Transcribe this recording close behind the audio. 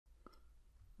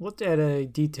Let's add a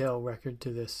detail record to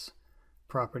this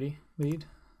property lead.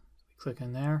 Click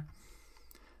in there.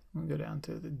 We'll go down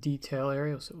to the detail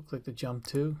area, so we'll click the jump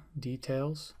to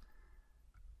details.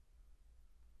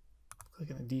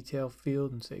 Click in the detail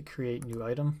field and say create new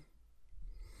item.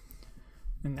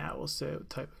 And now we'll say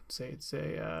it's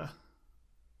a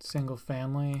single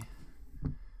family,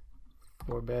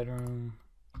 4-bedroom,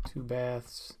 2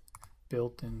 baths,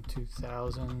 built in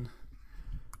 2000.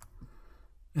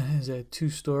 It is a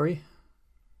 2-story,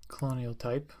 colonial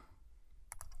type.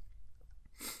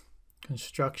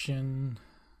 Construction,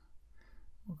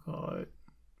 we'll call it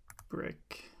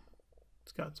brick.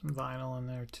 It's got some vinyl in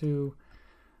there too.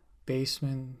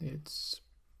 Basement, it's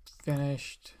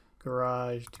finished.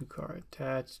 Garage, 2-car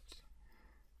attached.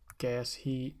 Gas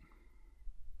heat.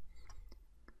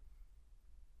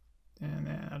 And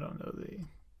then I don't know the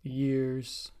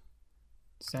years.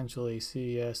 Central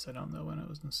AC, yes, I don't know when it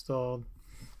was installed.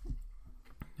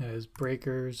 It has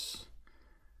breakers.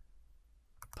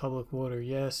 Public water,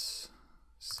 yes.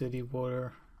 City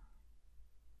water.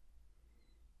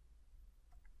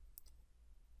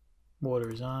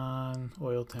 Water is on.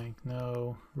 Oil tank,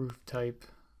 no. Roof type.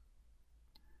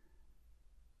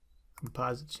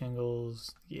 Composite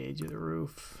shingles. The age of the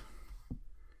roof.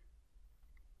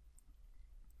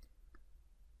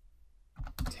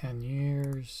 10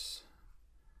 years.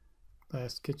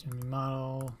 Last kitchen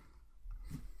remodel.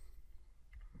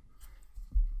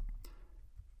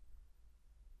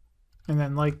 And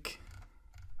then like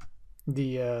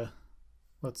the,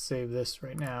 let's save this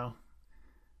right now.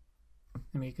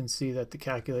 And you can see that the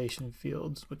calculation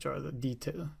fields, which are the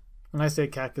detail. When I say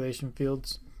calculation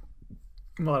fields,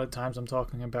 a lot of times I'm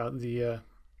talking about the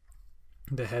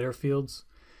header fields.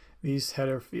 These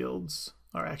header fields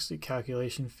are actually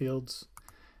calculation fields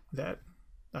that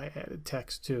I added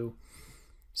text to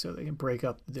so they can break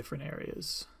up the different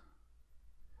areas.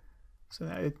 So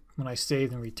that when I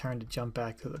save and return to jump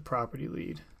back to the property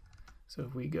lead. So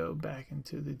if we go back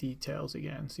into the details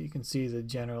again, so you can see the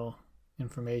general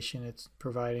information it's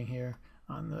providing here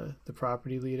on the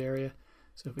property lead area.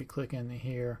 So if we click into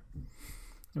here,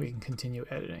 we can continue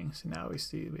editing. So now we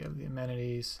see we have the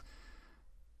amenities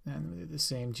and the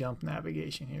same jump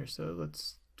navigation here. So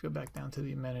let's go back down to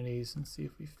the amenities and see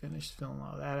if we finished filling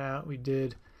all that out. We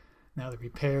did. Now the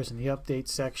repairs in the update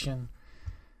section.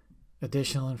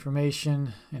 Additional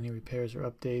information, any repairs or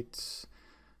updates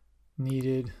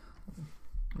needed.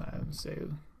 Let's say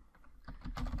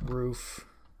roof,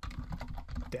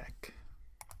 deck.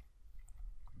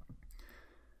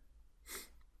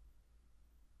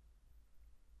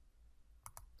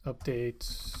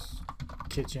 Updates,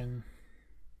 kitchen,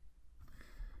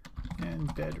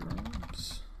 and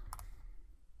bedrooms.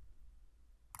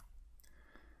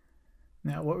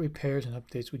 Now, what repairs and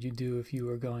updates would you do if you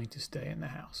were going to stay in the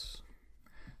house?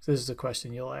 So this is a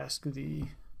question you'll ask the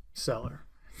seller.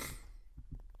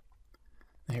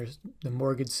 And here's the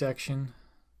mortgage section.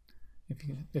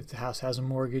 If the house has a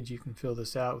mortgage, you can fill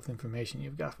this out with information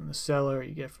you've got from the seller,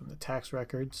 you get from the tax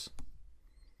records.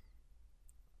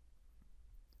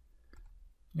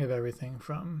 You have everything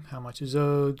from how much is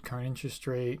owed, current interest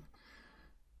rate,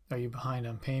 are you behind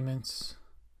on payments,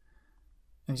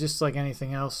 and just like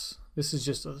anything else, this is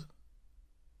just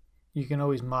you can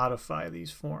always modify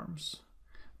these forms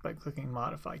by clicking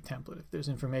modify template. If there's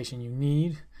information you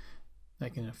need,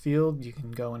 like in a field, you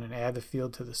can go in and add the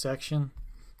field to the section,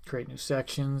 create new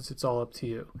sections, it's all up to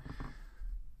you.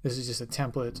 This is just a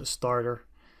template, it's a starter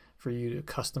for you to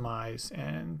customize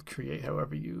and create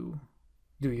however you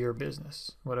do your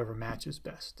business, whatever matches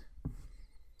best.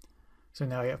 So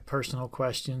now you have personal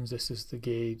questions. This is the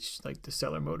gauge, like the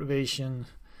seller motivation,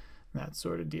 that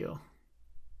sort of deal.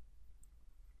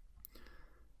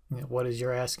 You know, what is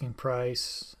your asking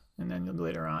price? And then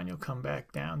later on you'll come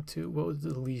back down to what was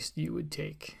the least you would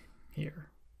take here.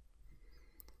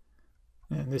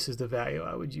 And this is the value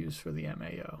I would use for the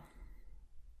MAO.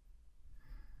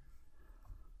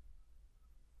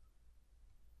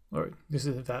 Or this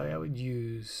is the value I would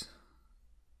use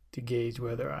to gauge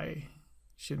whether I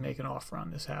should make an offer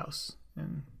on this house.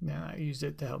 And then I use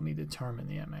it to help me determine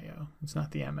the MAO. It's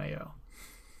not the MAO.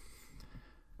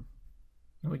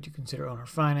 Would you consider owner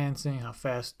financing? How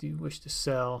fast do you wish to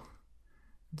sell?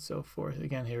 And so forth.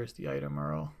 Again, here's the item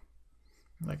URL,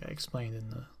 like I explained in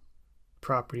the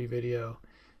property video.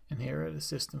 And here are the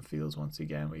system fields once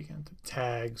again, where you can enter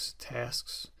tags,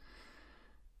 tasks,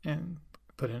 and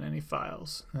put in any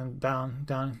files. And down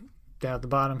at the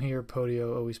bottom here,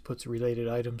 Podio always puts a related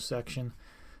items section.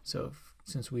 So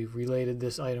since we've related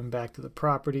this item back to the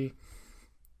property,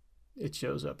 it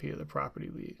shows up here, the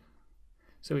property lead.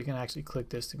 So we can actually click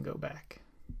this and go back.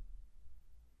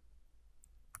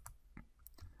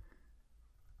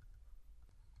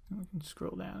 we can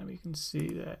scroll down and we can see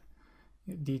that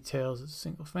it details it's a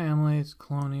single family, it's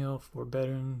colonial,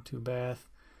 4-bedroom, 2-bath.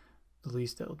 The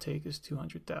lease that will take is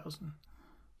 $200,000.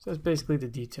 So that's basically the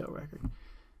detail record.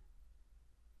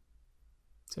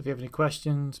 So if you have any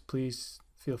questions, please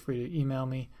feel free to email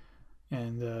me,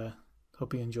 and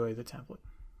hope you enjoy the template.